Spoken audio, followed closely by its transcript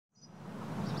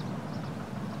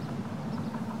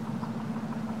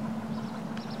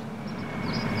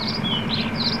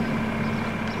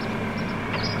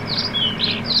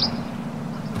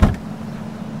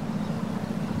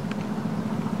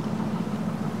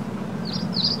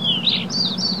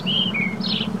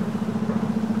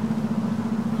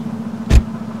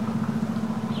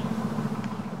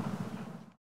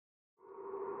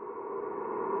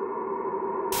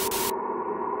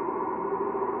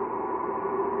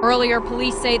Earlier,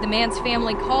 police say the man's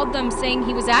family called them saying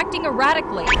he was acting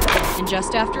erratically, and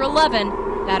just after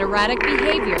 11, that erratic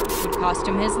behavior would cost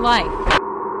him his life.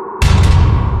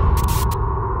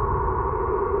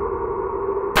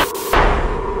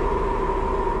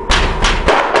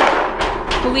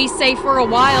 Police say for a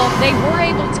while, they were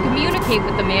able to communicate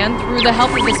with the man through the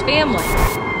help of his family.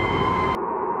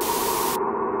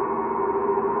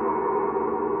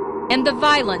 And the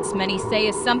violence, many say,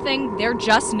 is something they're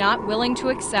just not willing to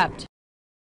accept.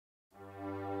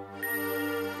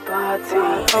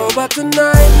 Oh, but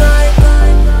tonight,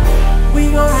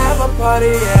 we gon' have a party,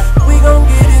 yeah. We gon'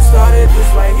 get it started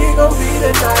just like it gon' be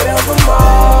the night of the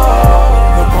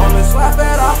mall. Come on, let's laugh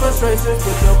at our frustrations,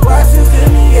 put your glasses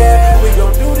in the air. We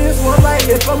gon' do this one right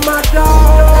here for my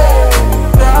dog.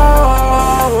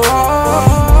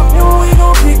 And we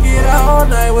gon' kick it all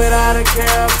night without a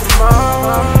care of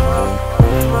tomorrow.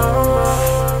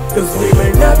 Cause we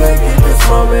may never get this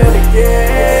moment again.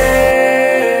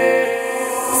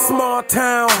 Small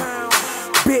town,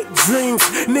 big dreams.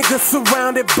 Niggas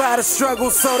surrounded by the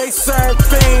struggle, so they serve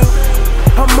things.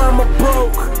 Her mama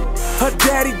broke, her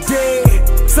daddy dead,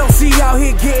 so she out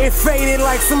here getting faded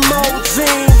like some old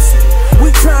jeans.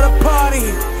 We tryna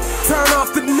party, turn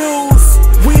off the news.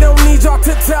 We don't need y'all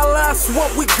to tell us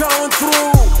what we going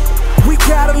through. We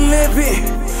gotta live it,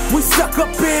 we stuck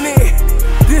up in it.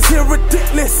 This here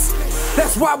ridiculous,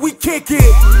 that's why we kick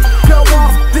it. Go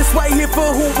off this way here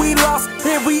for who we lost,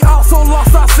 and we also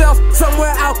lost ourselves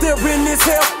somewhere out there in this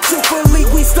hell. Truthfully,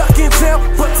 we stuck in jail,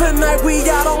 but tonight we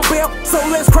out on bail. So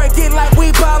let's crank it like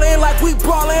we ballin'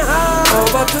 high. Oh,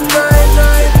 but tonight,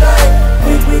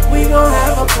 we gon'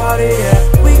 have a party,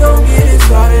 yeah. We gon' get it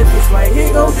started just like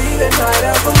it gon' be the night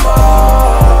of the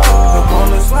mall. Come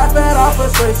on, let's laugh at our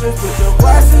frustrations, put your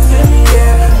glasses in the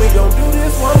air. We gon' do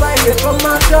this one right here for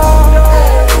my dog.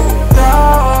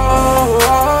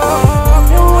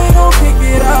 And we gon' kick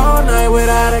it all night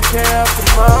without a care for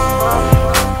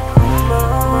tomorrow.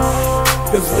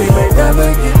 Cause we may never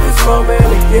get this moment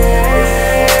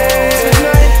again.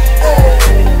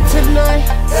 Tonight,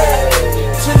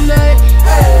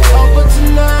 oh but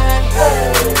tonight,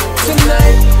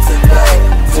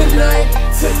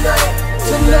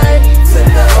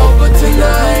 oh but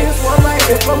tonight, it's one right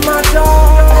here for my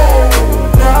dog.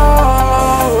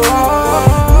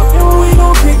 And we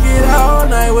gon' kick it all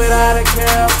night without a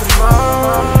care for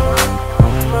tomorrow.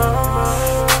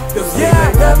 Cause we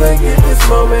may never get this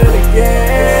moment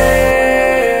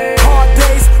again. Hard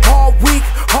days, hard week,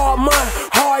 hard month,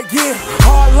 hard year,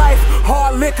 hard life,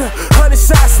 hard liquor, 100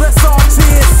 shots, let's all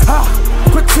tears.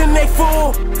 Pretend they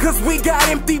full, cause we got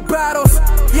empty bottles.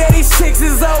 Yeah, these chicks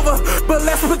is over, but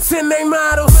let's pretend they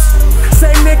models.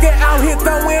 Same nigga out here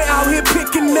throwing, out here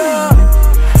picking up.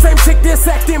 Same chick that's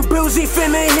acting bougie,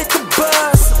 finna hit the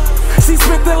bus. She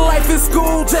spent her life in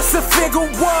school just to figure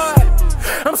what.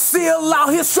 I'm still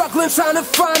out here struggling, trying to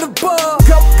find a bug.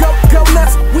 Go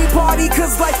nuts, we party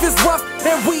cause life is rough,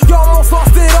 and we almost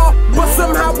lost it all, but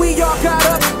somehow we all got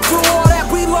up. Through all that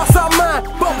we lost our mind,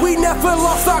 but we never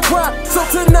lost our grind. So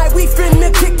tonight we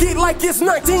finna kick it like it's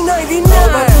 1999. Oh,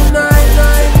 but tonight,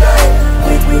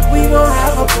 we gon'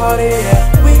 have a party, yeah.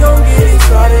 We gon' get it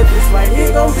started just like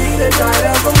it gon' be the night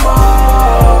of the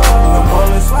mall. Come on,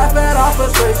 let's laugh at our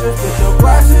frustrations, put your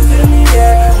glasses in the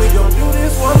air. We gon' do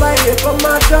this one right here for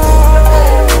my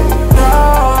dog.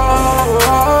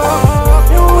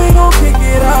 And we gon' kick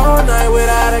it all night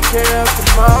without a care for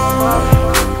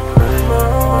tomorrow.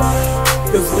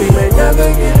 Cause we may never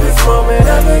get this moment,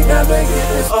 never get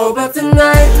this. Oh, but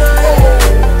tonight,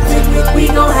 we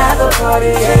gon' have a party,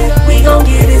 yeah. We gon'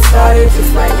 get it started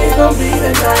just like it gon' be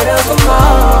the night of the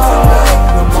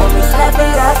mall. Come on, let's laugh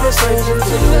at our frustrations,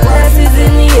 put the glasses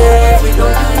in the air. We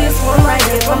gon' do this one right